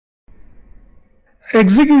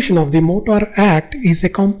Execution of the motor act is a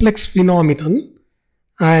complex phenomenon,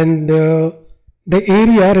 and the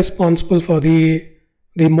area responsible for the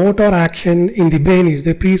motor action in the brain is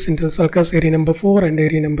the precentral sulcus, area number 4 and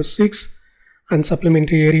area number 6, and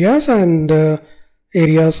supplementary areas and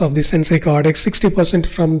areas of the sensory cortex. 60%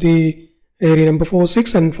 from the area number 4,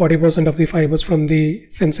 6 and 40% of the fibers from the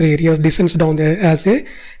sensory areas descends down there as a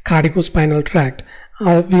corticospinal tract.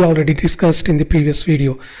 We already discussed in the previous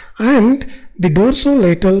video. And the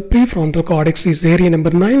dorsolateral prefrontal cortex is area number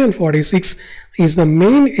 9 and 46 is the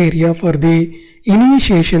main area for the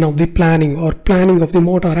initiation of the planning of the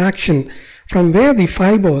motor action, from where the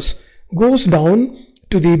fibers goes down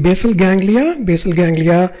to the basal ganglia. Basal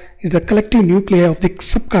ganglia is the collective nuclei of the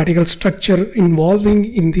subcortical structure involving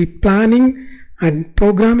in the planning and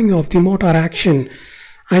programming of the motor action,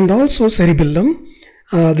 and also cerebellum.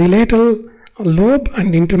 The lateral lobe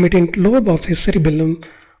and intermittent lobe of the cerebellum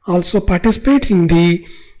also participate in the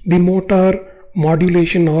motor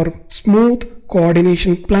modulation or smooth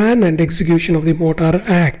coordination, plan and execution of the motor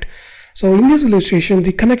act. So in this illustration,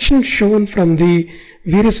 the connection shown from the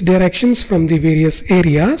various directions from the various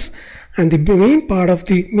areas, and the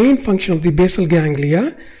main function of the basal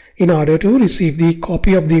ganglia in order to receive the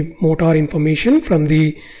copy of the motor information from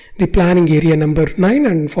the planning area number 9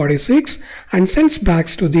 and 46 and sends back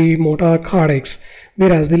to the motor cortex,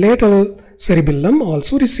 whereas the lateral cerebellum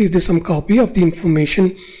also receives some copy of the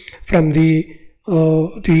information from the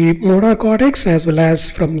motor cortex as well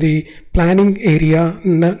as from the planning area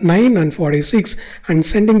 9 and 46 and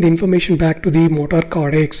sending the information back to the motor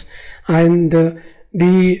cortex. And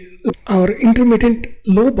our intermittent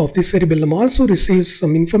lobe of the cerebellum also receives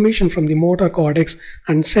some information from the motor cortex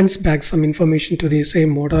and sends back some information to the same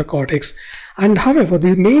motor cortex. And however,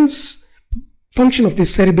 the main function of the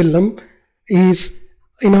cerebellum is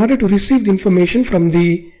in order to receive the information from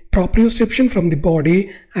the proprioception from the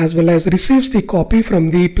body, as well as receives the copy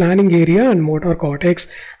from the planning area and motor cortex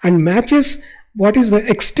and matches what is the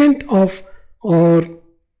extent of or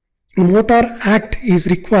motor act is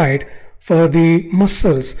required for the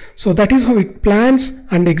muscles. So that is how it plans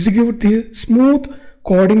and executes the smooth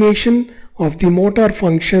coordination of the motor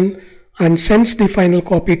function and sends the final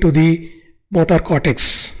copy to the motor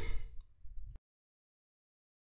cortex.